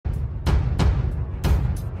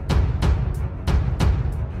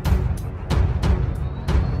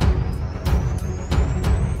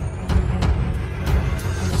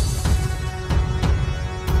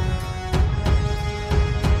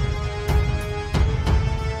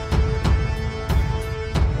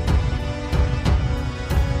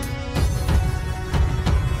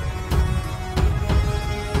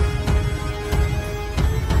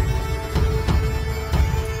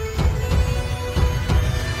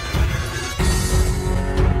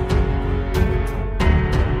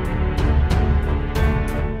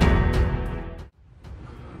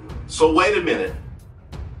So wait a minute.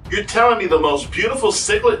 You're telling me the most beautiful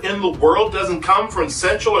cichlid in the world doesn't come from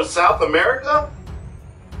Central or South America?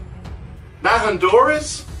 Not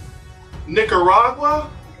Honduras? Nicaragua?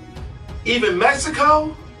 Even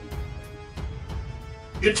Mexico?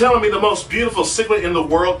 You're telling me the most beautiful cichlid in the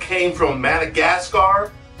world came from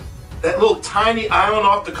Madagascar? That little tiny island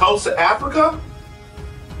off the coast of Africa?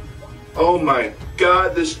 Oh my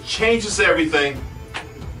God, this changes everything.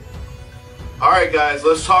 Alright guys,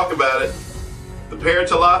 let's talk about it. The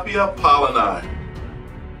Paratilapia Polleni.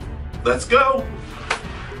 Let's go!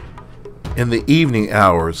 In the evening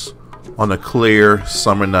hours, on a clear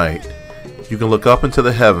summer night, you can look up into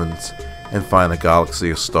the heavens and find a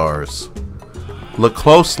galaxy of stars. Look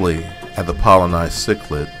closely at the Polleni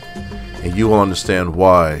cichlid, and you will understand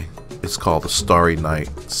why it's called the Starry Night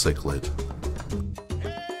cichlid.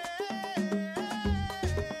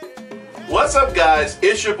 What's up guys,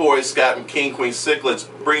 it's your boy Scott from King Queen Cichlids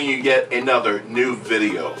bringing you yet another new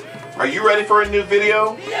video. Are you ready for a new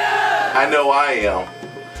video? Yeah! I know I am.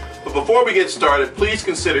 But before we get started, please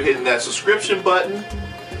consider hitting that subscription button,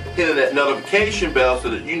 hitting that notification bell so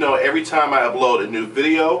that you know every time I upload a new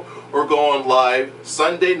video or go on live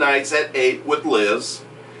Sunday nights at 8 with Liz.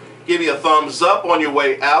 Give me a thumbs up on your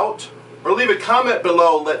way out, or leave a comment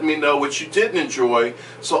below letting me know what you didn't enjoy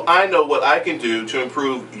so I know what I can do to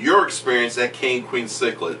improve your experience at King Queen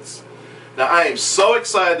Cichlids. Now I am so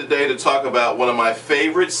excited today to talk about one of my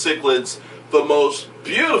favorite cichlids, the most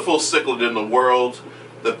beautiful cichlid in the world,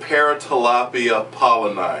 the Paratilapia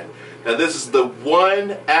Polleni. Now this is the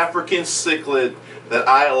one African cichlid that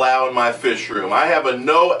I allow in my fish room. I have a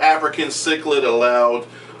no African cichlid allowed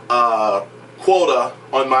quota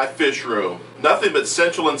on my fish room. Nothing but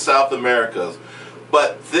Central and South America.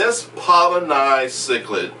 But this Polleni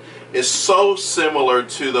cichlid is so similar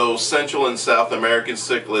to those Central and South American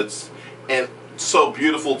cichlids and so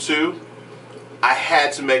beautiful too. I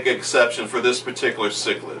had to make an exception for this particular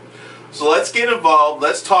cichlid. So let's get involved,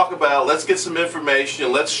 let's talk about, let's get some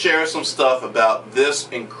information, let's share some stuff about this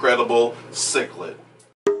incredible cichlid.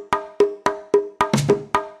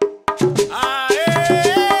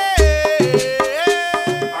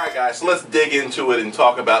 So let's dig into it and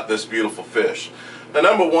talk about this beautiful fish. Now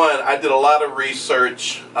number one, I did a lot of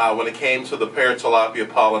research when it came to the Paratilapia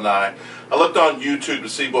Polleni. I looked on YouTube to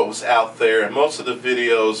see what was out there, and most of the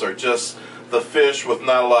videos are just the fish with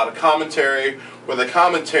not a lot of commentary, where the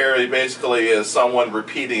commentary basically is someone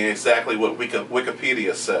repeating exactly what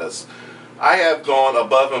Wikipedia says. I have gone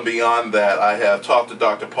above and beyond that. I have talked to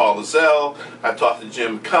Dr. Loiselle, I've talked to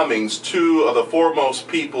Jim Cumming, two of the foremost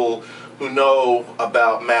people who know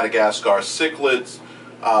about Madagascar cichlids,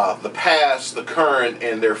 the past, the current,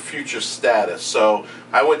 and their future status. So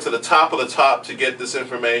I went to the top to get this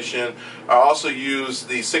information. I also used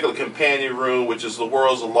the Cichlid Companion Room, which is the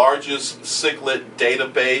world's largest cichlid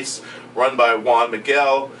database run by Juan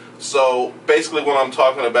Miguel. So basically what I'm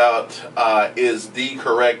talking about is the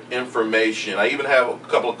correct information. I even have a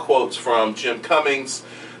couple of quotes from Jim Cummings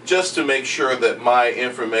just to make sure that my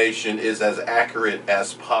information is as accurate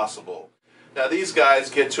as possible. Now these guys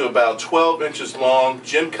get to about 12 inches long.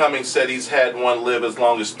 Jim Cummings said he's had one live as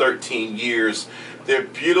long as 13 years. They're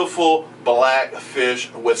beautiful black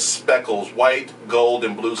fish with speckles, white, gold,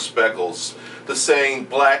 and blue speckles. The saying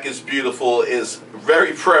black is beautiful is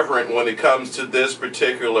very prevalent when it comes to this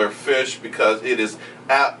particular fish because it is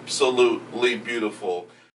absolutely beautiful.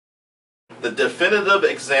 The definitive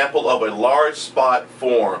example of a large spot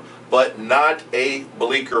form, but not a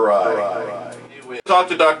bleaker eye. Talked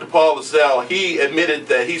to Dr. Loiselle. He admitted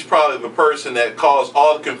that he's probably the person that caused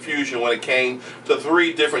all the confusion when it came to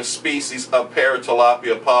 3 different species of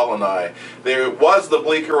Paratilapia polleni. There was the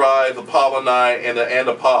bleaker eye, the polleni, and the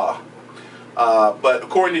andapa. But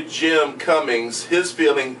according to Jim Cummings, his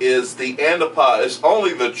feeling is the andapa is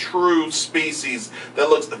only the true species that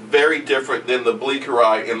looks very different than the bleaker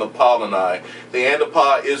eye and the polleni. The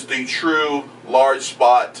andapa is the true large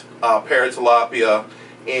spot Paratilapia,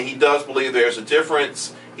 and he does believe there's a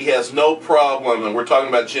difference. He has no problem, and we're talking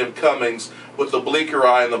about Jim Cummings, with the bleaker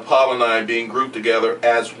eye and the polleni being grouped together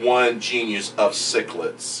as one genius of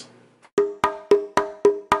cichlids.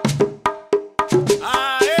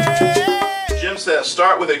 Jim says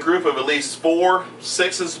start with a group of at least 4,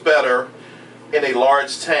 6 is better in a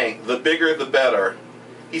large tank. The bigger the better.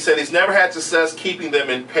 He said he's never had success keeping them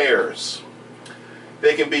in pairs.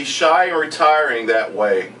 They can be shy and retiring that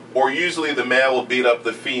way, or usually the male will beat up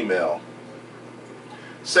the female.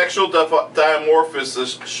 Sexual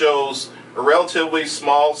dimorphosis shows a relatively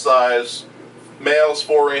small size, males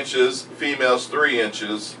 4 inches, females 3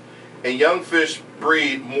 inches, and young fish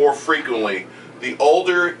breed more frequently. the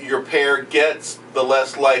older your pair gets, the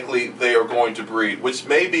less likely they are going to breed, which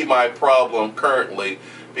may be my problem currently,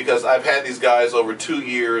 because I've had these guys over 2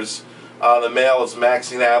 years. The male is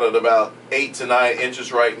maxing out at about 8 to 9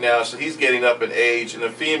 inches right now, so he's getting up in age, and the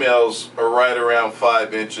females are right around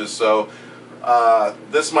 5 inches. So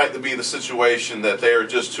this might be the situation that they are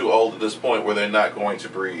just too old at this point where they're not going to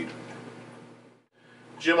breed.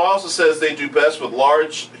 Jim also says they do best with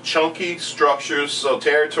large, chunky structures so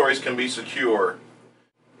territories can be secure.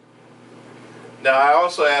 Now, I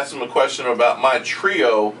also asked him a question about my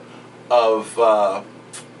trio of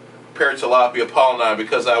Paratilapia polleni,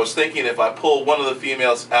 because I was thinking if I pull one of the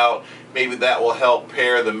females out, maybe that will help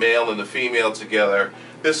pair the male and the female together.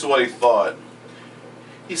 This is what he thought.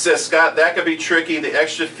 He says, Scott, that could be tricky. The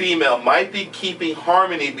extra female might be keeping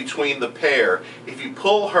harmony between the pair. If you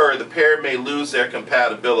pull her, the pair may lose their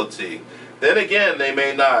compatibility. Then again, they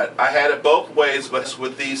may not. I had it both ways, but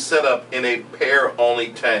with these set up in a pair-only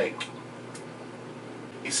tank.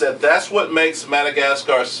 He said, that's what makes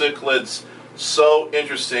Madagascar cichlids so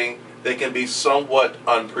interesting. They can be somewhat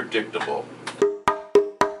unpredictable.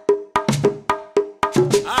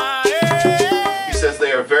 He says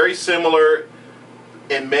they are very similar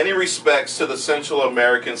in many respects to the Central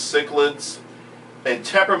American cichlids in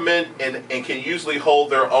temperament, and can usually hold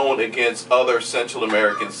their own against other Central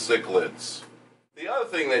American cichlids. The other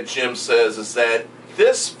thing that Jim says is that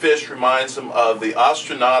this fish reminds him of the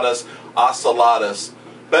Ostrinatus ocellatus,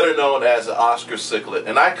 better known as the Oscar cichlid,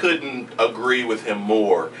 and I couldn't agree with him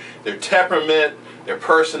more. Their temperament, their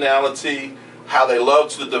personality, how they love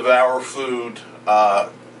to devour food,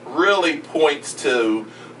 really points to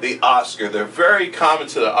the Oscar. They're very common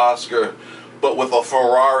to the Oscar, but with a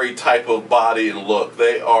Ferrari type of body and look.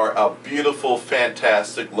 They are a beautiful,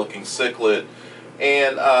 fantastic looking cichlid,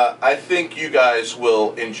 and I think you guys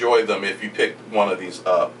will enjoy them if you pick one of these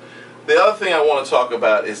up. The other thing I want to talk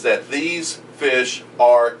about is that these fish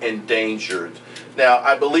are endangered. Now,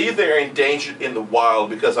 I believe they're endangered in the wild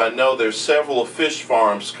because I know there's several fish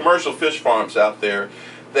farms, commercial fish farms out there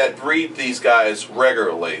that breed these guys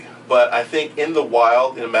regularly. But I think in the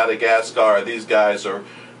wild, in Madagascar, these guys are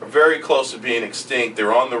very close to being extinct.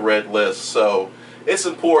 They're on the red list. So it's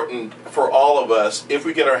important for all of us, if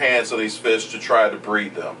we get our hands on these fish, to try to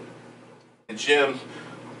breed them. And Jim,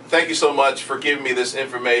 thank you so much for giving me this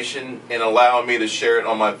information and allowing me to share it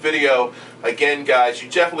on my video. Again, guys, you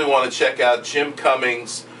definitely want to check out Jim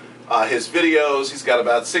Cumming's his videos. He's got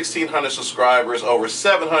about 1,600 subscribers, over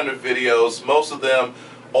 700 videos. Most of them,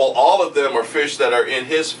 all of them are fish that are in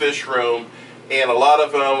his fish room, and a lot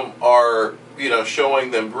of them are, you know,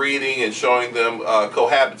 showing them breeding and showing them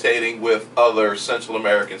cohabitating with other Central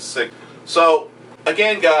American cichlids. So,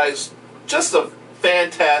 again, guys, just a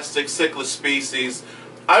fantastic cichlid species.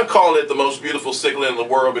 I'm calling it the most beautiful cichlid in the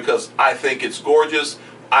world because I think it's gorgeous.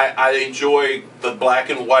 I enjoy the black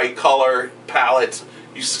and white color palette.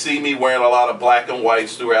 You see me wearing a lot of black and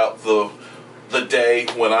whites throughout the day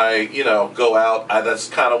when I, you know, go out. That's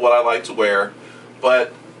kind of what I like to wear.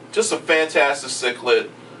 But just a fantastic cichlid.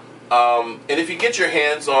 And if you get your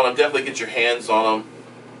hands on them, definitely get your hands on them.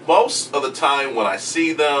 Most of the time when I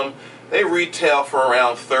see them, they retail for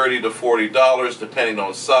around $30 to $40 depending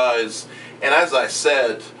on size. And as I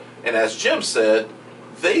said, and as Jim said,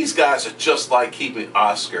 these guys are just like keeping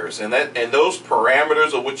Oscars, and those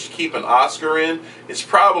parameters of what you keep an Oscar in is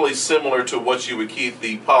probably similar to what you would keep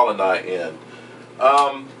the polleni in.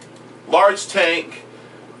 Large tank.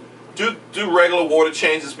 Do regular water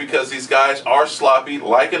changes because these guys are sloppy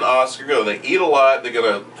like an Oscar. They eat a lot. They're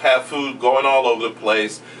gonna have food going all over the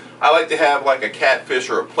place. I like to have like a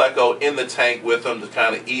catfish or a pleco in the tank with them to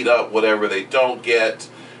kind of eat up whatever they don't get,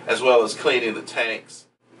 as well as cleaning the tanks.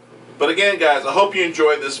 But again, guys, I hope you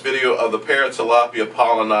enjoyed this video of the Paratilapia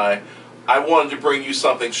polleni. I wanted to bring you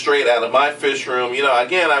something straight out of my fish room. You know,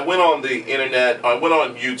 again, I went on the internet, I went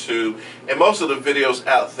on YouTube, and most of the videos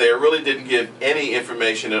out there really didn't give any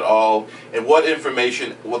information at all. And what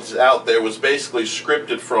information was out there was basically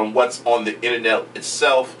scripted from what's on the internet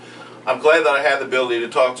itself. I'm glad that I had the ability to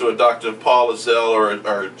talk to a Dr. Paul Loiselle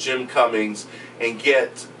or Jim Cummings and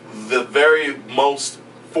get the very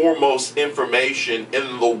foremost information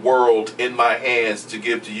in the world in my hands to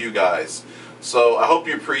give to you guys. So I hope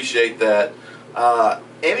you appreciate that.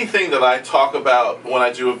 Anything that I talk about when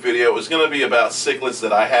I do a video is going to be about cichlids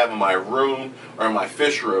that I have in my room or in my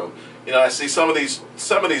fish room. You know, I see some of these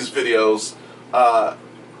videos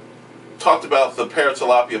talked about the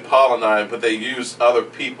Paratilapia polleni, but they used other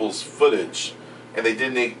people's footage, and they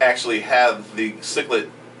didn't actually have the cichlid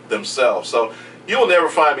themselves. So you will never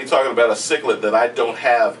find me talking about a cichlid that I don't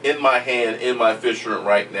have in my hand in my fish room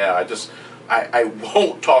right now. I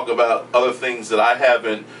won't talk about other things that I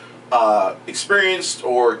haven't experienced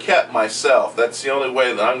or kept myself. That's the only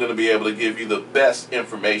way that I'm going to be able to give you the best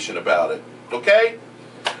information about it. Okay?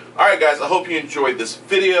 Alright guys, I hope you enjoyed this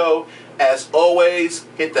video. As always,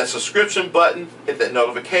 hit that subscription button, hit that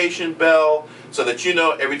notification bell, so that you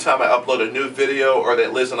know every time I upload a new video or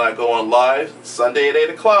that Liz and I go on live Sunday at 8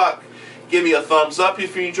 o'clock. Give me a thumbs up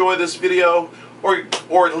if you enjoyed this video,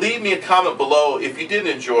 or leave me a comment below if you didn't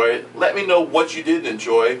enjoy it. Let me know what you didn't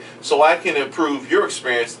enjoy so I can improve your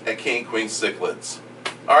experience at King Queen Cichlids.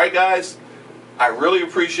 Alright guys, I really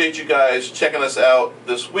appreciate you guys checking us out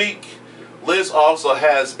this week. Liz also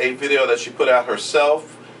has a video that she put out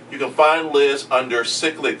herself. You can find Liz under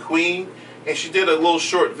Cichlid Queen, and she did a little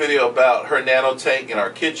short video about her nano tank in our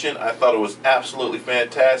kitchen. I thought it was absolutely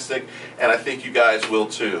fantastic, and I think you guys will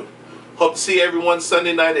too. Hope to see everyone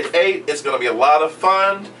Sunday night at 8. It's going to be a lot of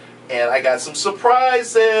fun, and I got some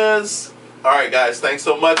surprises. Alright guys, thanks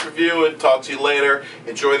so much for viewing. Talk to you later.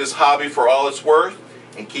 Enjoy this hobby for all it's worth,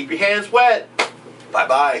 and keep your hands wet.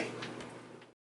 Bye-bye.